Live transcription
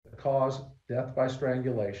cause, death by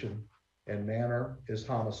strangulation, and manner is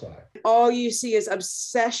homicide. All you see is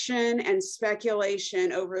obsession and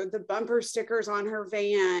speculation over the bumper stickers on her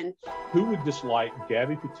van. Who would dislike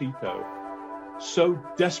Gabby Petito so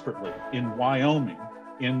desperately in Wyoming,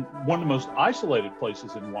 in one of the most isolated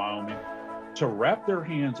places in Wyoming, to wrap their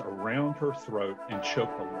hands around her throat and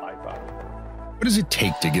choke the life out of her? What does it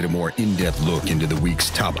take to get a more in-depth look into the week's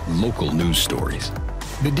top local news stories?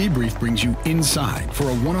 The Debrief brings you inside for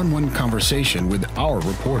a one-on-one conversation with our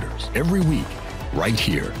reporters every week, right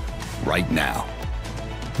here, right now.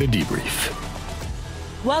 The Debrief.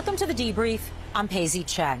 Welcome to The Debrief. I'm Paisley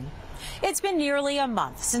Chen. It's been nearly a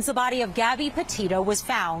month since the body of Gabby Petito was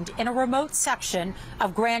found in a remote section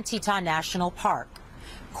of Grand Teton National Park.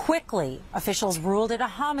 Quickly, officials ruled it a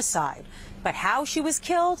homicide, but how she was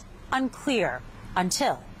killed, unclear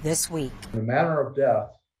until this week. The manner of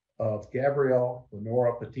death of Gabrielle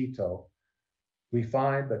Lenora Petito, we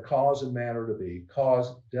find the cause and manner to be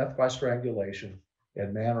cause, death by strangulation,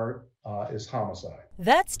 and manner is homicide.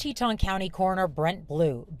 That's Teton County Coroner Brent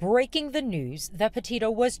Blue breaking the news that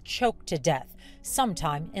Petito was choked to death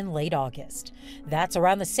sometime in late August. That's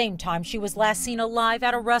around the same time she was last seen alive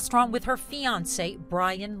at a restaurant with her fiancé,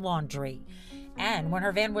 Brian Laundrie, and when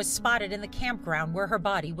her van was spotted in the campground where her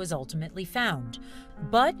body was ultimately found.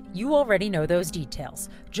 But you already know those details,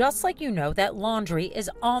 just like you know that Laundrie is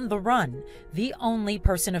on the run, the only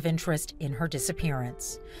person of interest in her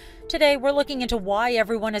disappearance. Today, we're looking into why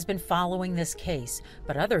everyone has been following this case,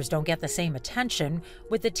 but others don't get the same attention,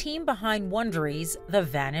 with the team behind Wondery's The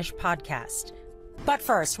Vanish podcast. But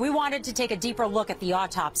first, we wanted to take a deeper look at the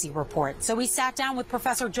autopsy report, so we sat down with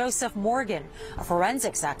Professor Joseph Morgan, a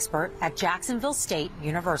forensics expert at Jacksonville State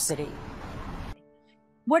University.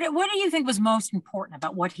 What do you think was most important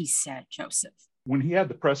about what he said, Joseph? When he had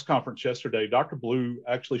the press conference yesterday, Dr. Blue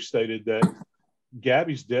actually stated that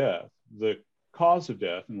Gabby's death, the cause of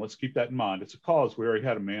death, and let's keep that in mind, it's a cause, we already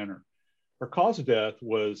had a manner. Her cause of death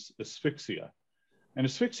was asphyxia. And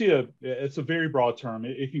asphyxia, it's a very broad term.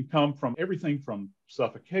 It can come from everything from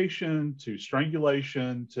suffocation to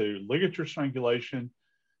strangulation to ligature strangulation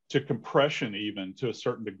to compression, even to a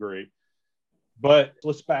certain degree. But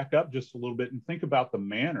let's back up just a little bit and think about the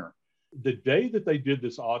manner. The day that they did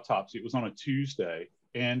this autopsy, it was on a Tuesday.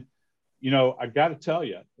 And, you know, I got to tell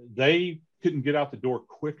you, they couldn't get out the door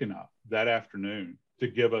quick enough that afternoon to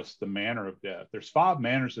give us the manner of death. There's 5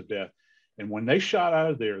 manners of death. And when they shot out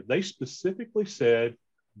of there, they specifically said,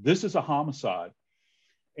 this is a homicide.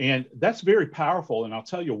 And that's very powerful. And I'll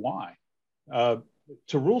tell you why.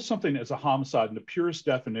 To rule something as a homicide in the purest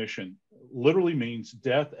definition literally means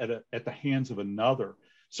death at the hands of another.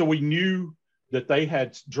 So we knew that they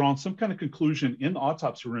had drawn some kind of conclusion in the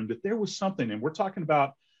autopsy room that there was something. And we're talking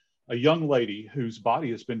about a young lady whose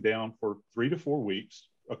body has been down for 3 to 4 weeks,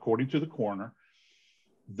 according to the coroner.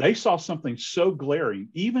 They saw something so glaring,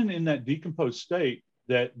 even in that decomposed state,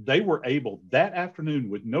 that they were able that afternoon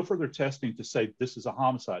with no further testing to say this is a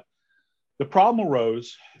homicide. The problem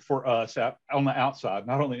arose for us on the outside,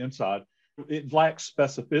 not on the inside. It lacks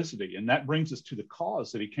specificity. And that brings us to the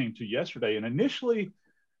cause that he came to yesterday. And initially,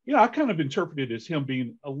 you know, I kind of interpreted it as him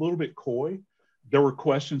being a little bit coy. There were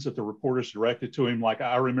questions that the reporters directed to him. Like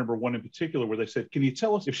I remember one in particular where they said, can you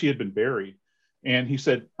tell us if she had been buried? And he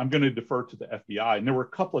said, I'm going to defer to the FBI. And there were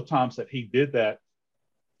a couple of times that he did that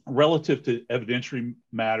relative to evidentiary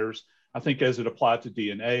matters, I think as it applied to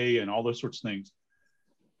DNA and all those sorts of things.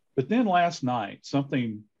 But then last night,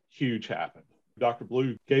 something huge happened. Dr.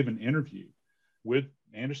 Blue gave an interview with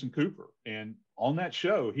Anderson Cooper. And on that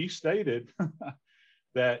show, he stated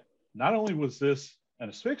that not only was this an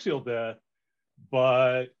asphyxial death,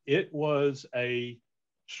 but it was a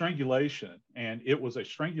strangulation, and it was a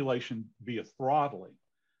strangulation via throttling.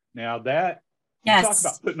 Now that, yes, you talk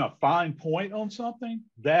about putting a fine point on something,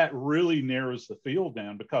 that really narrows the field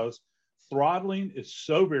down, because throttling is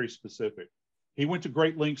so very specific. He went to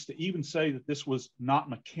great lengths to even say that this was not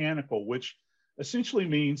mechanical, which essentially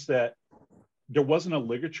means that there wasn't a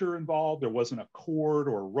ligature involved. There wasn't a cord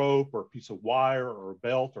or a rope or a piece of wire or a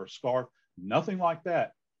belt or a scarf, nothing like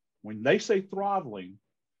that. When they say throttling,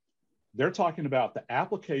 they're talking about the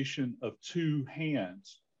application of 2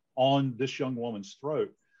 hands on this young woman's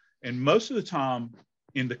throat. And most of the time,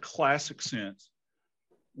 in the classic sense,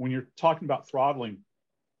 when you're talking about throttling,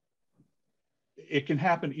 it can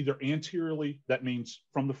happen either anteriorly, that means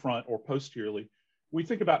from the front, or posteriorly. We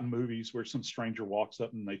think about in movies where some stranger walks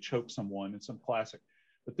up and they choke someone in some classic,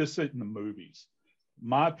 but this isn't in the movies.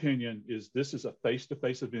 My opinion is this is a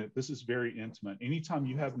face-to-face event. This is very intimate. Anytime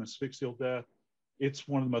you have an asphyxial death, it's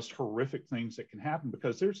one of the most horrific things that can happen,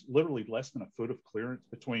 because there's literally less than a foot of clearance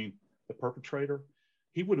between the perpetrator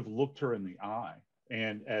he would have looked her in the eye,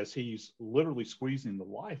 and as he's literally squeezing the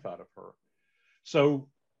life out of her. So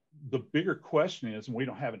the bigger question is, and we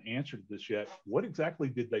don't have an answer to this yet, what exactly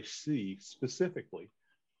did they see specifically?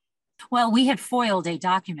 Well, we had foiled a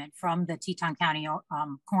document from the Teton County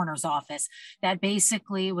coroner's office that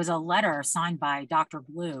basically was a letter signed by Dr.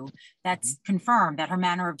 Blue that's confirmed that her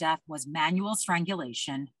manner of death was manual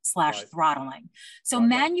strangulation / throttling. So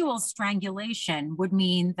manual strangulation would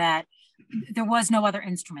mean that there was no other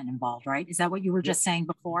instrument involved, right? Is that what you were just saying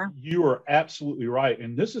before? You are absolutely right.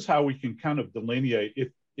 And this is how we can kind of delineate.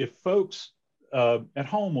 If folks at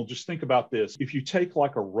home will just think about this, if you take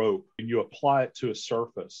like a rope and you apply it to a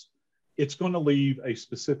surface, it's going to leave a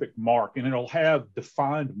specific mark, and it'll have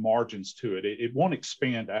defined margins to it. It won't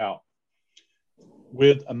expand out.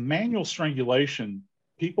 With a manual strangulation,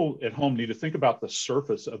 people at home need to think about the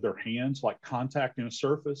surface of their hands, like contacting a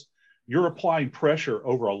surface. You're applying pressure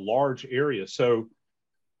over a large area. So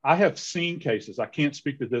I have seen cases, I can't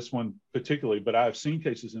speak to this one particularly, but I have seen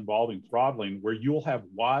cases involving throttling where you'll have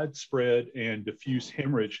widespread and diffuse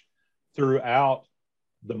hemorrhage throughout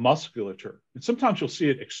the musculature. And sometimes you'll see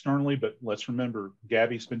it externally, but let's remember,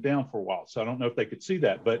 Gabby's been down for a while, so I don't know if they could see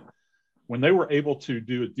that. But when they were able to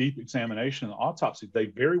do a deep examination of the autopsy, they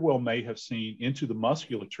very well may have seen into the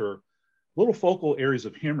musculature little focal areas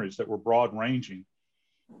of hemorrhage that were broad ranging.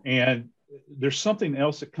 And there's something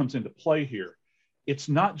else that comes into play here. It's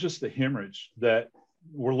not just the hemorrhage that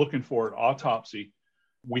we're looking for at autopsy.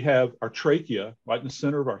 We have our trachea right in the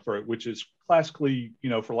center of our throat, which is classically,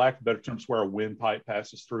 for lack of better terms, where a windpipe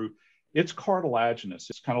passes through. It's cartilaginous.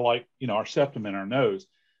 It's kind of like, our septum in our nose.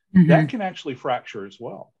 Mm-hmm. That can actually fracture as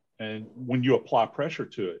well. And when you apply pressure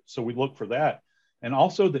to it. So we look for that. And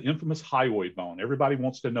also the infamous hyoid bone. Everybody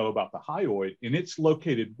wants to know about the hyoid, and it's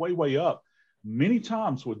located way, way up. Many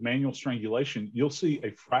times with manual strangulation, you'll see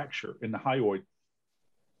a fracture in the hyoid.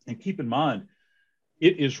 And keep in mind,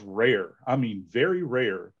 it is rare, I mean, very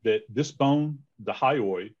rare, that this bone, the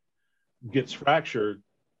hyoid, gets fractured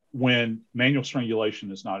when manual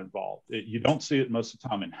strangulation is not involved. You don't see it most of the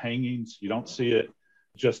time in hangings. You don't see it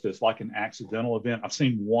just as like an accidental event. I've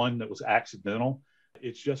seen one that was accidental.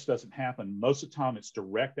 It just doesn't happen. Most of the time, it's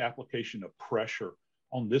direct application of pressure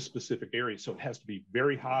on this specific area. So it has to be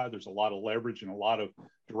very high. There's a lot of leverage and a lot of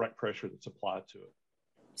direct pressure that's applied to it.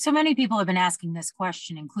 So many people have been asking this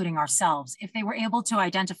question, including ourselves. If they were able to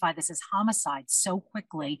identify this as homicide so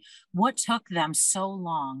quickly, what took them so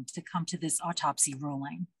long to come to this autopsy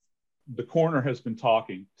ruling? The coroner has been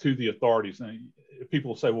talking to the authorities, and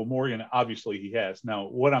people say, well, Morgan, obviously he has. Now,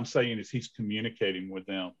 what I'm saying is he's communicating with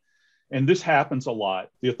them. And this happens a lot.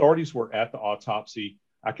 The authorities were at the autopsy.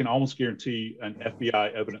 I can almost guarantee an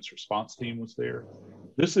FBI evidence response team was there.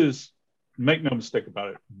 This is, make no mistake about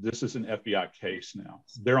it, this is an FBI case now.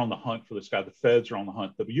 They're on the hunt for this guy. The feds are on the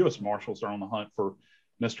hunt. The U.S. Marshals are on the hunt for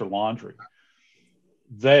Mr. Laundrie.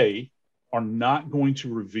 They are not going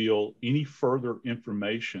to reveal any further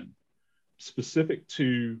information specific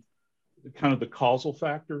to kind of the causal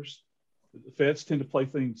factors. The feds tend to play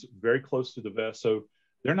things very close to the vest. So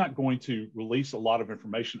they're not going to release a lot of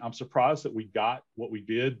information. I'm surprised that we got what we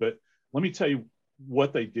did, but let me tell you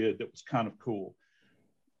what they did that was kind of cool.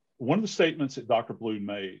 One of the statements that Dr. Blue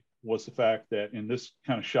made was the fact that, and this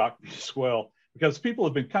kind of shocked me as well, because people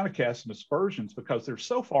have been kind of casting aspersions because they're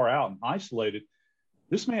so far out and isolated.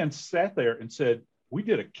 This man sat there and said, we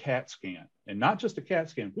did a CAT scan, and not just a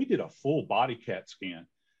CAT scan, we did a full body CAT scan.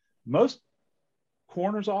 Most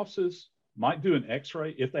coroner's offices might do an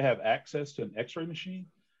x-ray if they have access to an x-ray machine.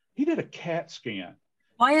 He did a CAT scan.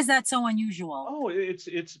 Why is that so unusual? Oh,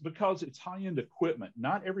 it's because it's high-end equipment.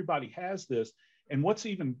 Not everybody has this. And what's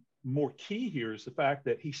even more key here is the fact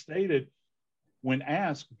that he stated, when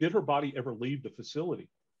asked, did her body ever leave the facility?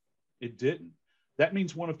 It didn't. That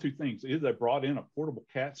means one of two things. Either they brought in a portable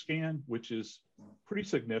CAT scan, which is pretty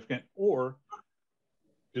significant, or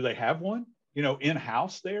do they have one,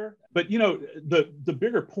 in-house there? But, the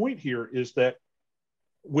bigger point here is that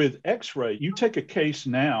with X-ray, you take a case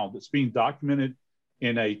now that's being documented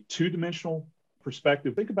in a two-dimensional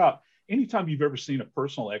perspective. Think about anytime you've ever seen a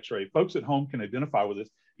personal X-ray, folks at home can identify with this.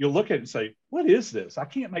 You'll look at it and say, what is this? I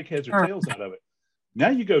can't make heads or tails out of it. Now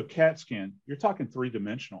you go CAT scan, you're talking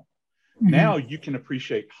three-dimensional. Mm-hmm. Now you can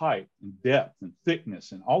appreciate height and depth and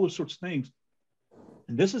thickness and all those sorts of things.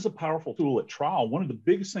 And this is a powerful tool at trial. One of the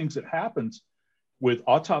biggest things that happens with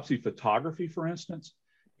autopsy photography, for instance,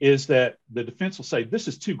 is that the defense will say, this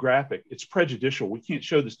is too graphic. It's prejudicial. We can't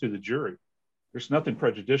show this to the jury. There's nothing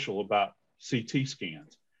prejudicial about CT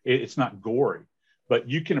scans. It's not gory, but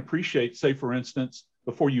you can appreciate, say, for instance,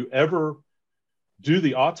 before you ever do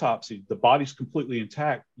the autopsy, the body's completely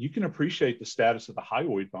intact, you can appreciate the status of the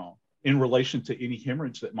hyoid bone in relation to any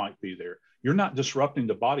hemorrhage that might be there. You're not disrupting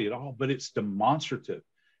the body at all, but it's demonstrative.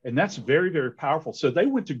 And that's very, very powerful. So they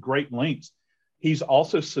went to great lengths. He's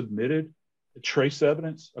also submitted trace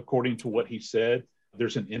evidence, according to what he said.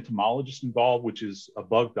 There's an entomologist involved, which is a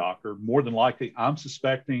bug doctor. More than likely, I'm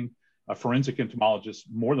suspecting a forensic entomologist.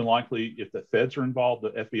 More than likely, if the feds are involved,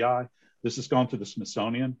 the FBI, this has gone to the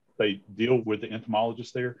Smithsonian. They deal with the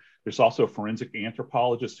entomologist there. There's also a forensic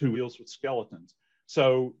anthropologist who deals with skeletons.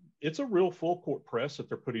 So it's a real full court press that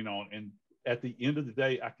they're putting on. And at the end of the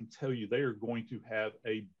day, I can tell you they are going to have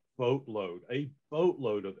a boatload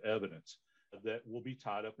of evidence that will be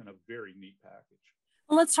tied up in a very neat package.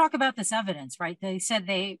 Well, let's talk about this evidence, right? They said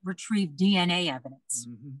they retrieved DNA evidence.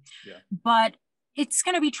 Mm-hmm. Yeah. But it's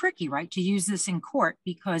going to be tricky, right, to use this in court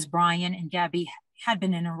because Brian and Gabby had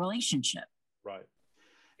been in a relationship. Right.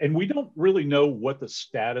 And we don't really know what the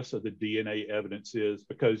status of the DNA evidence is,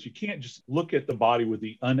 because you can't just look at the body with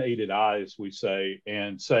the unaided eyes, we say,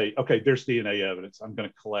 and say, okay, there's DNA evidence, I'm going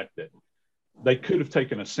to collect it. They could have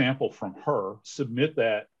taken a sample from her, submit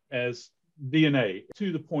that as DNA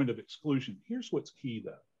to the point of exclusion. Here's what's key,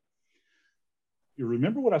 though. You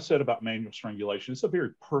remember what I said about manual strangulation? It's a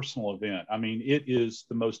very personal event. I mean, it is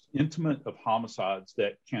the most intimate of homicides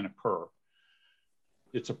that can occur.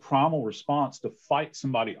 It's a primal response to fight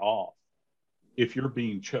somebody off if you're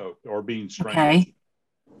being choked or being strangled. Okay.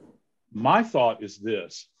 My thought is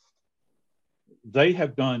this. They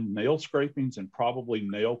have done nail scrapings and probably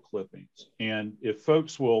nail clippings. And if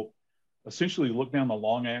folks will essentially look down the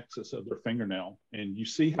long axis of their fingernail and you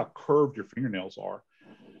see how curved your fingernails are,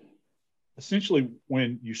 essentially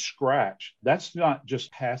when you scratch, that's not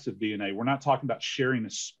just passive DNA. We're not talking about sharing a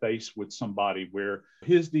space with somebody where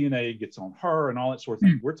his DNA gets on her and all that sort of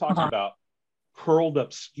thing. We're talking about curled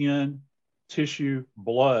up skin, tissue,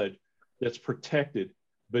 blood that's protected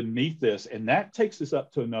beneath this. And that takes us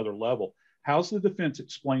up to another level. How's the defense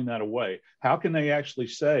explain that away? How can they actually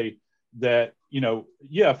say that,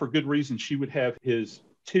 yeah, for good reason, she would have his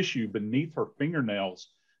tissue beneath her fingernails?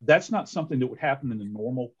 That's not something that would happen in the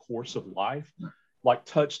normal course of life, like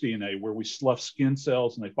touch DNA, where we slough skin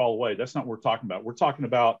cells and they fall away. That's not what we're talking about. We're talking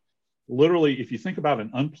about literally, if you think about an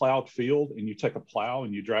unplowed field and you take a plow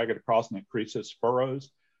and you drag it across and it creates those furrows,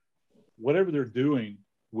 whatever they're doing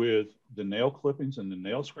with the nail clippings and the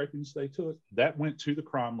nail scrapings they took, that went to the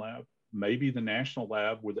crime lab, maybe the national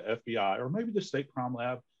lab with the FBI, or maybe the state crime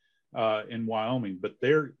lab in Wyoming, but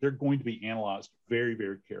they're going to be analyzed very,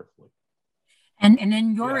 very carefully. And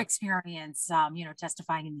in your experience,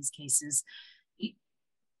 testifying in these cases,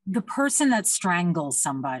 the person that strangles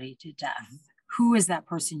somebody to death, who is that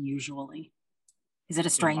person usually? Is it a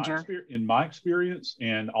stranger? In my experience,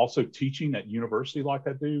 and also teaching at university like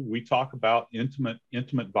I do, we talk about intimate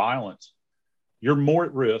violence. You're more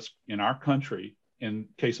at risk in our country, in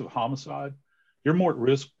case of homicide, you're more at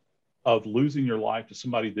risk of losing your life to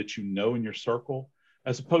somebody that you know in your circle,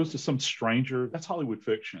 as opposed to some stranger. That's Hollywood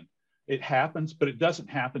fiction. It happens, but it doesn't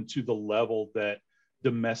happen to the level that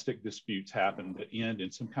domestic disputes happen that end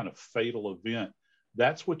in some kind of fatal event.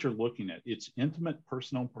 That's what you're looking at. It's intimate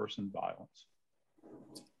person-on-person violence.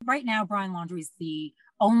 Right now, Brian Laundrie is the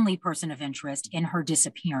only person of interest in her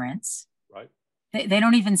disappearance. Right. They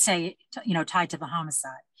don't even say, tied to the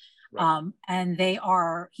homicide. Right. And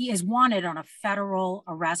he is wanted on a federal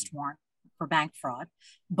arrest warrant for bank fraud.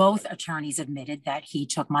 Both attorneys admitted that he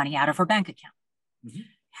took money out of her bank account. Mm-hmm.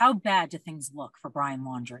 How bad do things look for Brian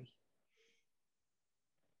Laundrie?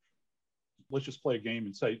 Let's just play a game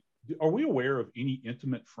and say, are we aware of any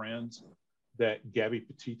intimate friends that Gabby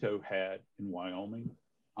Petito had in Wyoming?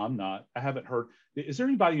 I'm not. I haven't heard. Is there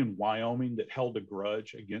anybody in Wyoming that held a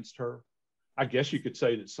grudge against her? I guess you could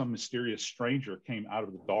say that some mysterious stranger came out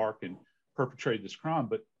of the dark and perpetrated this crime.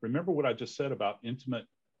 But remember what I just said about intimate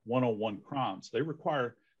one-on-one crimes. They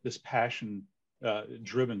require this passion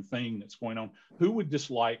driven thing that's going on. Who would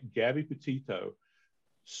dislike Gabby Petito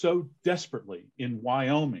so desperately in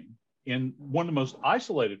Wyoming, in one of the most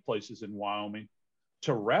isolated places in Wyoming,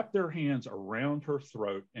 to wrap their hands around her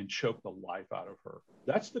throat and choke the life out of her?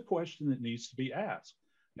 That's the question that needs to be asked.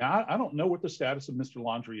 Now, I don't know what the status of Mr.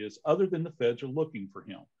 Laundrie is, other than the feds are looking for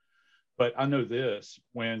him. But I know this,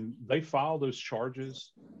 when they file those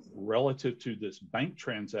charges relative to this bank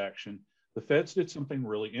transaction, the feds did something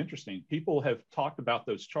really interesting. People have talked about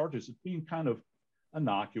those charges as being kind of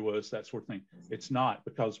innocuous, that sort of thing. It's not,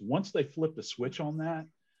 because once they flip the switch on that,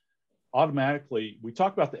 automatically, we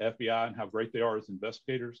talk about the FBI and how great they are as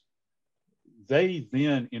investigators. They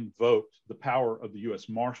then invoked the power of the U.S.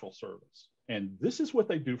 Marshal Service. And this is what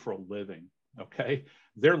they do for a living. Okay.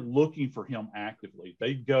 They're looking for him actively.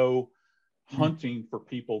 They go hunting for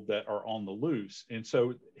people that are on the loose. And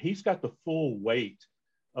so he's got the full weight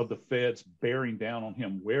of the feds bearing down on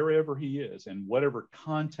him wherever he is and whatever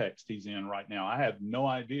context he's in right now. I have no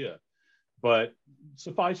idea. But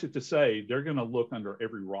suffice it to say, they're going to look under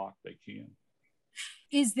every rock they can.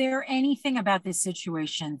 Is there anything about this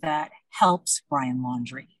situation that helps Brian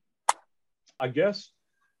Laundrie? I guess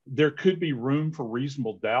there could be room for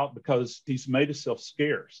reasonable doubt because he's made himself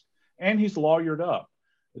scarce and he's lawyered up.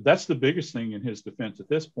 That's the biggest thing in his defense at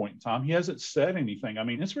this point in time. He hasn't said anything. I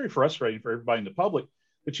mean, it's very frustrating for everybody in the public,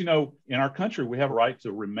 but you know, in our country, we have a right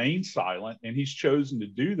to remain silent, and he's chosen to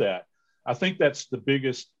do that. I think that's the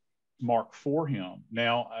biggest mark for him.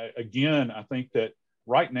 Now, I think that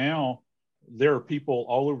right now, there are people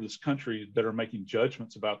all over this country that are making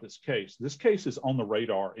judgments about this case. This case is on the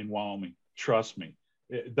radar in Wyoming. Trust me.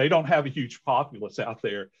 They don't have a huge populace out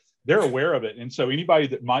there. They're aware of it. And so anybody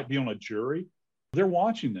that might be on a jury, they're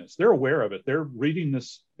watching this. They're aware of it. They're reading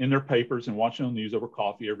this in their papers and watching on the news over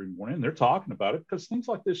coffee every morning. They're talking about it because things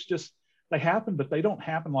like this just, they happen, but they don't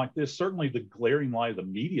happen like this. Certainly the glaring light of the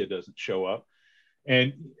media doesn't show up.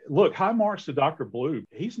 And look, high marks to Dr. Blue.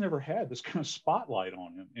 He's never had this kind of spotlight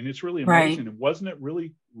on him. And it's really amazing. Right. And wasn't it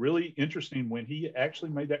really, really interesting when he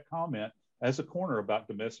actually made that comment as a coroner about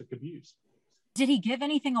domestic abuse? Did he give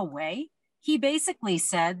anything away? He basically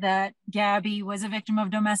said that Gabby was a victim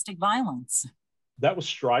of domestic violence. That was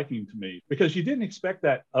striking to me because you didn't expect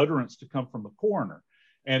that utterance to come from the coroner.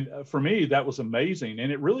 And for me, that was amazing.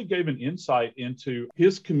 And it really gave an insight into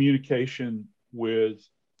his communication with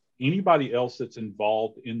anybody else that's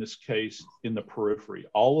involved in this case in the periphery.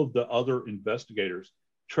 All of the other investigators,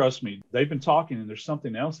 trust me, they've been talking, and there's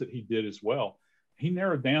something else that he did as well. He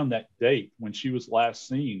narrowed down that date when she was last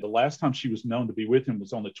seen. The last time she was known to be with him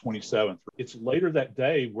was on the 27th. It's later that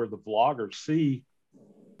day where the vloggers see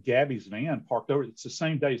Gabby's van parked over. It's the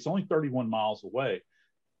same day. It's only 31 miles away.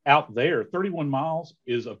 Out there, 31 miles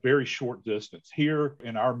is a very short distance. Here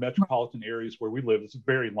in our metropolitan areas where we live, it's a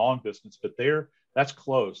very long distance, but there, that's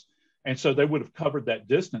close. And so they would have covered that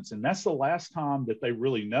distance. And that's the last time that they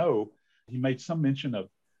really know. He made some mention of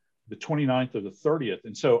the 29th or the 30th.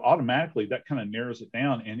 And so automatically that kind of narrows it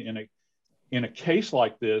down. And in a case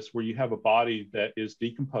like this, where you have a body that is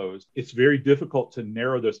decomposed, it's very difficult to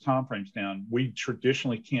narrow those timeframes down. We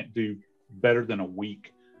traditionally can't do better than a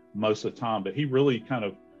week most of the time, but he really kind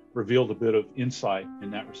of revealed a bit of insight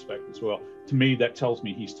in that respect as well. To me, that tells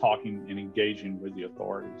me he's talking and engaging with the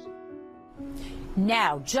authorities.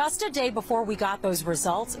 Now, just a day before we got those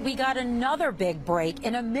results, we got another big break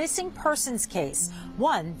in a missing persons case,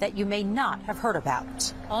 one that you may not have heard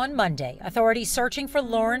about. On Monday, authorities searching for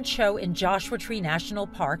Lauren Cho in Joshua Tree National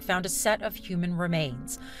Park found a set of human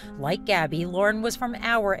remains. Like Gabby, Lauren was from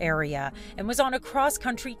our area and was on a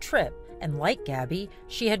cross-country trip. And like Gabby,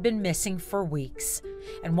 she had been missing for weeks.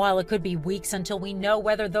 And while it could be weeks until we know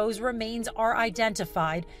whether those remains are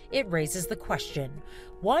identified, it raises the question,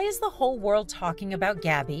 why is the whole world talking about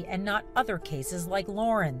Gabby and not other cases like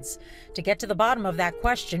Lauren's? To get to the bottom of that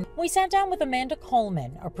question, we sat down with Amanda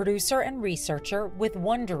Coleman, a producer and researcher with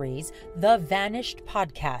Wondery's The Vanished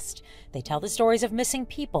podcast. They tell the stories of missing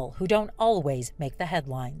people who don't always make the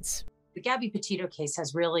headlines. The Gabby Petito case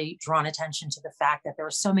has really drawn attention to the fact that there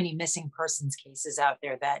are so many missing persons cases out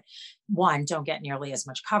there that, one, don't get nearly as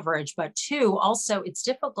much coverage, but two, also it's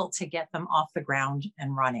difficult to get them off the ground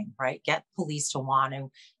and running, right? Get police to want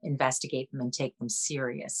to investigate them and take them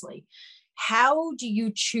seriously. How do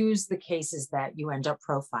you choose the cases that you end up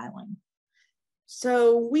profiling?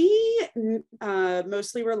 So we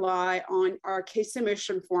mostly rely on our case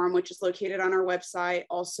submission form, which is located on our website.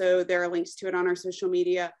 Also, there are links to it on our social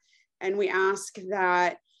media. And we ask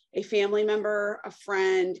that a family member, a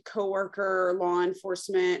friend, coworker, law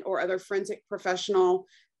enforcement, or other forensic professional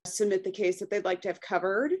submit the case that they'd like to have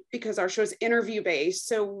covered, because our show is interview-based.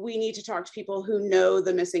 So we need to talk to people who know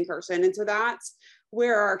the missing person. And so that's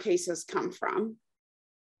where our cases come from.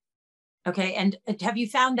 Okay. And have you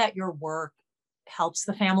found that your work helps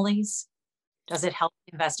the families? Does it help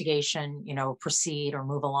the investigation, proceed or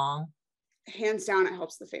move along? Hands down, it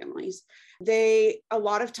helps the families. They, a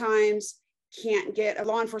lot of times, can't get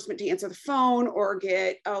law enforcement to answer the phone or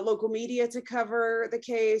get local media to cover the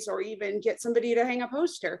case or even get somebody to hang a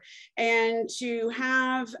poster. And to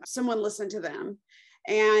have someone listen to them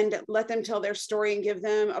and let them tell their story and give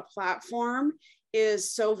them a platform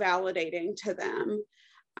is so validating to them.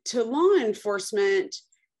 To law enforcement,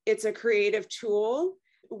 it's a creative tool.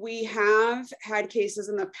 We have had cases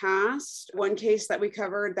in the past. One case that we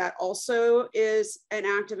covered that also is an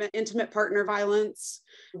act of intimate partner violence.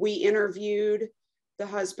 We interviewed the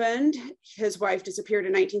husband. His wife disappeared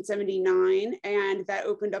in 1979, and that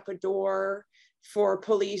opened up a door for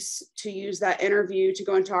police to use that interview to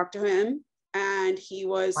go and talk to him. And he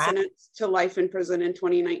was sentenced to life in prison in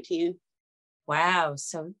 2019. Wow.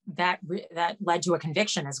 So that led to a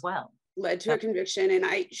conviction as well. Led to a conviction,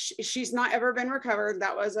 and she's not ever been recovered.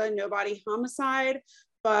 That was a nobody homicide,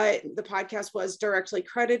 but the podcast was directly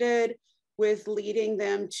credited with leading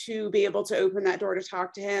them to be able to open that door to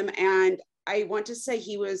talk to him. And I want to say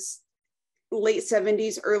he was late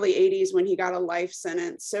 70s, early 80s when he got a life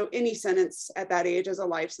sentence. So any sentence at that age is a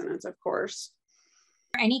life sentence, of course.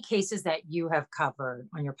 Any cases that you have covered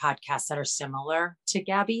on your podcast that are similar to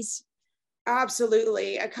Gabby's?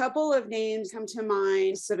 Absolutely. A couple of names come to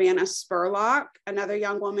mind: Savannah Spurlock, another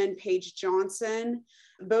young woman, Paige Johnson.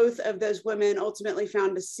 Both of those women ultimately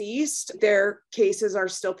found deceased. Their cases are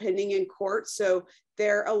still pending in court. So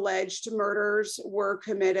their alleged murders were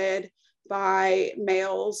committed by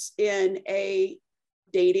males in a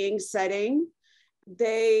dating setting.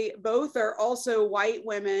 They both are also white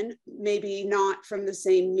women, maybe not from the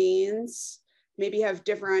same means, maybe have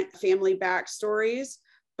different family backstories.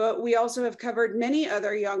 But we also have covered many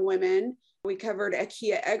other young women. We covered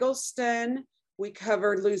Akia Eggleston. We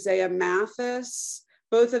covered Luzea Mathis.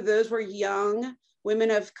 Both of those were young women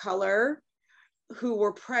of color who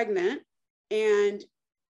were pregnant. And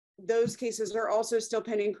those cases are also still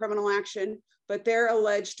pending criminal action, but their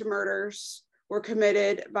alleged murders were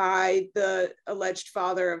committed by the alleged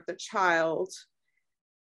father of the child.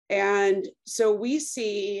 And so we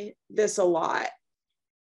see this a lot.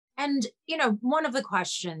 And, you know, one of the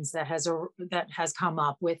questions that has come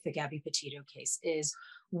up with the Gabby Petito case is,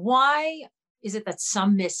 why is it that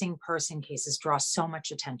some missing person cases draw so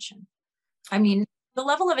much attention? I mean, the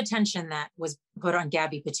level of attention that was put on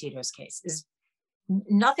Gabby Petito's case is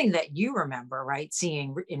nothing that you remember, right?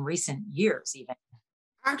 Seeing in recent years, even.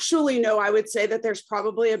 Actually, no, I would say that there's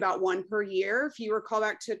probably about one per year. If you recall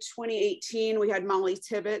back to 2018, we had Molly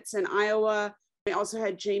Tibbetts in Iowa. We also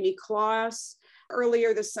had Jamie Kloss.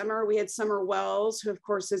 Earlier this summer, we had Summer Wells, who of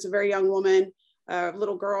course is a very young woman, a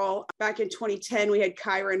little girl. Back in 2010, we had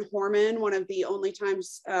Kyron Horman, one of the only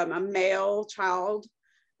times a male child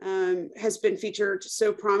has been featured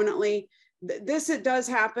so prominently. It does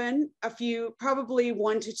happen. Probably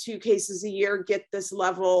 1 to 2 cases a year get this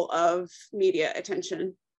level of media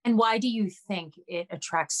attention. And why do you think it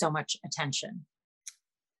attracts so much attention?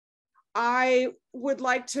 I would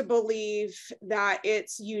like to believe that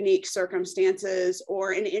it's unique circumstances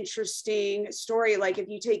or an interesting story. Like if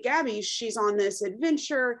you take Gabby, she's on this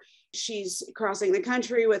adventure, she's crossing the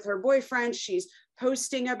country with her boyfriend, she's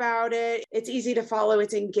posting about it. It's easy to follow,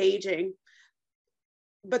 it's engaging.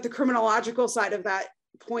 But the criminological side of that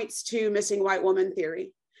points to missing white woman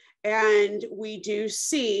theory. And we do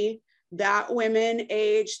see that women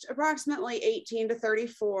aged approximately 18 to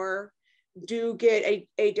 34 do get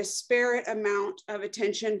a disparate amount of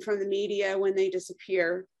attention from the media when they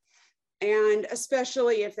disappear, and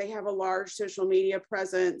especially if they have a large social media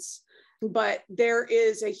presence. But there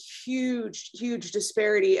is a huge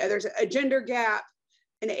disparity. There's a gender gap,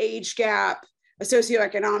 an age gap, a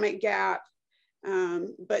socioeconomic gap.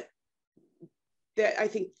 But I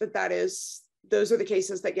think those are the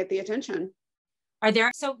cases that get the attention.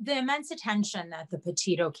 So the immense attention that the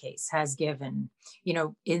Petito case has given, you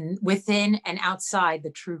know, within and outside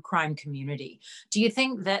the true crime community, do you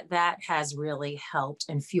think that has really helped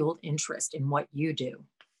and fueled interest in what you do?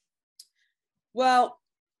 Well,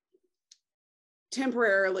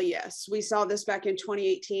 temporarily, yes. We saw this back in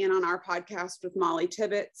 2018 on our podcast with Molly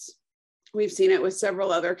Tibbetts. We've seen it with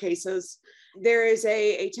several other cases. There is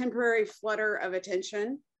a temporary flutter of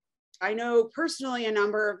attention. I know personally a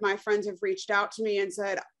number of my friends have reached out to me and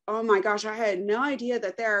said, oh my gosh, I had no idea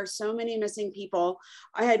that there are so many missing people.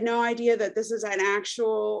 I had no idea that this is an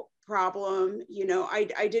actual problem. You know,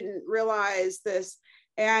 I didn't realize this.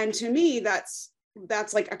 And to me, that's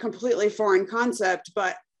like a completely foreign concept,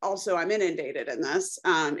 but also I'm inundated in this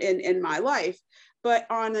in my life. But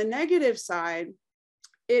on the negative side,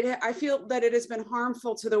 I feel that it has been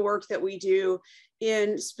harmful to the work that we do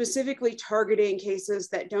in specifically targeting cases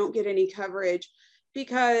that don't get any coverage.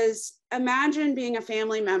 Because imagine being a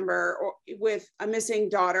family member with a missing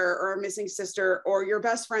daughter or a missing sister, or your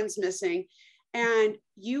best friend's missing, and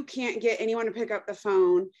you can't get anyone to pick up the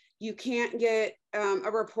phone. You can't get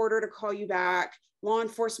a reporter to call you back. Law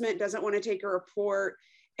enforcement doesn't want to take a report.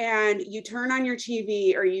 And you turn on your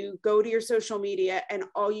TV or you go to your social media and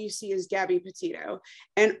all you see is Gabby Petito.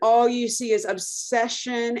 And all you see is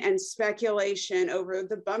obsession and speculation over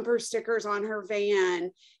the bumper stickers on her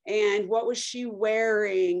van and what was she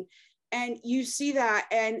wearing. And you see that,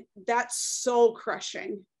 and that's soul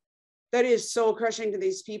crushing. That is soul crushing to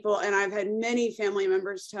these people. And I've had many family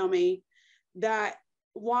members tell me that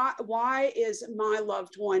why is my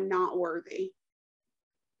loved one not worthy?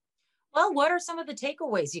 Well, what are some of the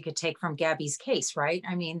takeaways you could take from Gabby's case, right?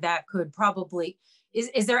 I mean, that could probably,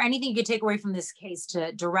 is there anything you could take away from this case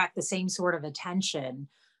to direct the same sort of attention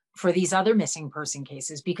for these other missing person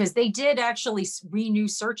cases? Because they did actually renew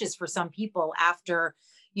searches for some people after,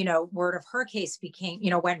 word of her case became,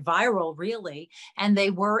 went viral really. And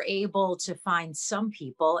they were able to find some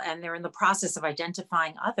people, and they're in the process of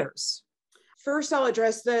identifying others. First, I'll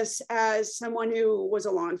address this as someone who was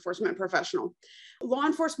a law enforcement professional. Law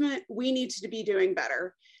enforcement, we need to be doing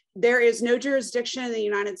better. There is no jurisdiction in the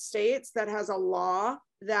United States that has a law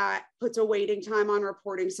that puts a waiting time on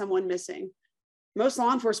reporting someone missing. Most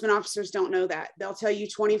law enforcement officers don't know that. They'll tell you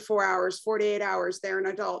 24 hours, 48 hours, they're an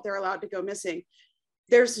adult, they're allowed to go missing.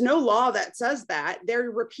 There's no law that says that.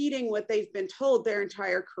 They're repeating what they've been told their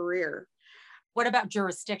entire career. What about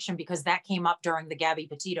jurisdiction? Because that came up during the Gabby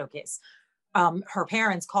Petito case. Her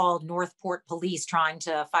parents called Northport police trying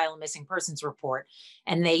to file a missing persons report,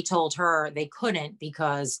 and they told her they couldn't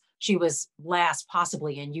because she was last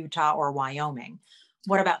possibly in Utah or Wyoming.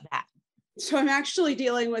 What about that? So I'm actually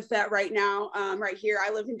dealing with that right now, right here.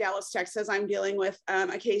 I live in Dallas, Texas. I'm dealing with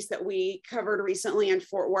a case that we covered recently in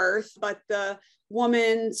Fort Worth, but the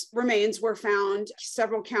woman's remains were found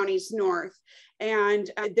several counties north. And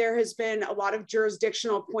there has been a lot of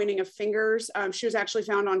jurisdictional pointing of fingers. She was actually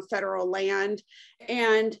found on federal land.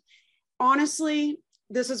 And honestly,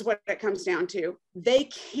 this is what it comes down to. They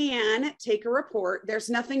can take a report. There's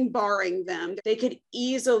nothing barring them. They could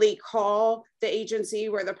easily call the agency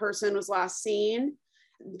where the person was last seen.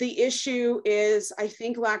 The issue is, I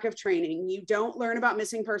think, lack of training. You don't learn about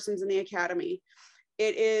missing persons in the academy.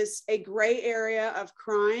 It is a gray area of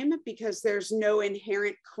crime because there's no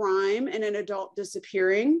inherent crime in an adult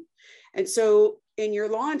disappearing. And so in your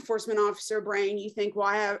law enforcement officer brain, you think,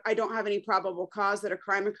 well, I don't have any probable cause that a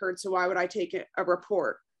crime occurred, so why would I take a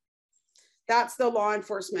report? That's the law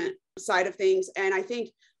enforcement side of things. And I think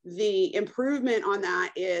the improvement on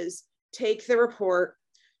that is take the report,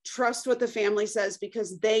 trust what the family says,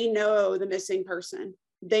 because they know the missing person.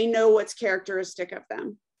 They know what's characteristic of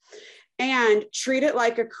them. And treat it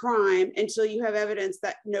like a crime until you have evidence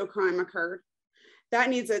that no crime occurred.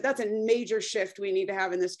 That's a major shift we need to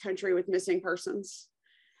have in this country with missing persons.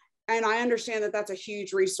 And I understand that that's a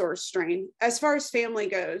huge resource strain. As far as family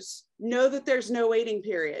goes, know that there's no waiting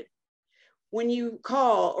period. When you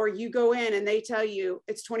call or you go in and they tell you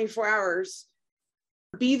it's 24 hours,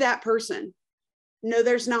 be that person. No,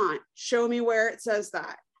 there's not. Show me where it says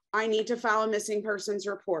that. I need to file a missing persons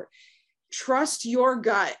report. Trust your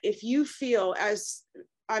gut. If you feel, as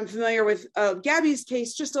I'm familiar with Gabby's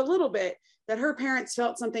case just a little bit, that her parents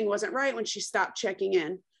felt something wasn't right when she stopped checking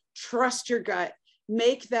in, trust your gut.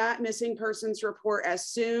 Make that missing persons report as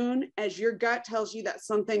soon as your gut tells you that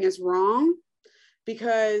something is wrong,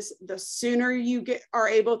 because the sooner you are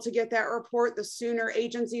able to get that report, the sooner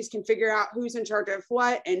agencies can figure out who's in charge of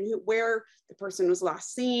what and where the person was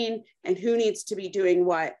last seen and who needs to be doing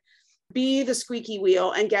what. Be the squeaky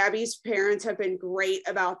wheel. And Gabby's parents have been great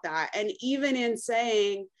about that. And even in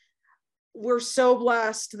saying, we're so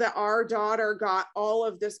blessed that our daughter got all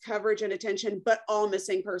of this coverage and attention, but all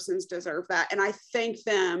missing persons deserve that. And I thank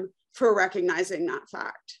them for recognizing that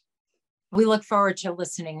fact. We look forward to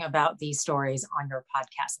listening about these stories on your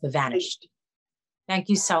podcast, The Vanished. Thank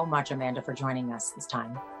you so much, Amanda, for joining us this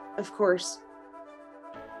time. Of course.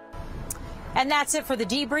 And that's it for The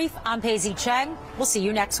Debrief. I'm Paisley Cheng. We'll see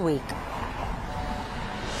you next week.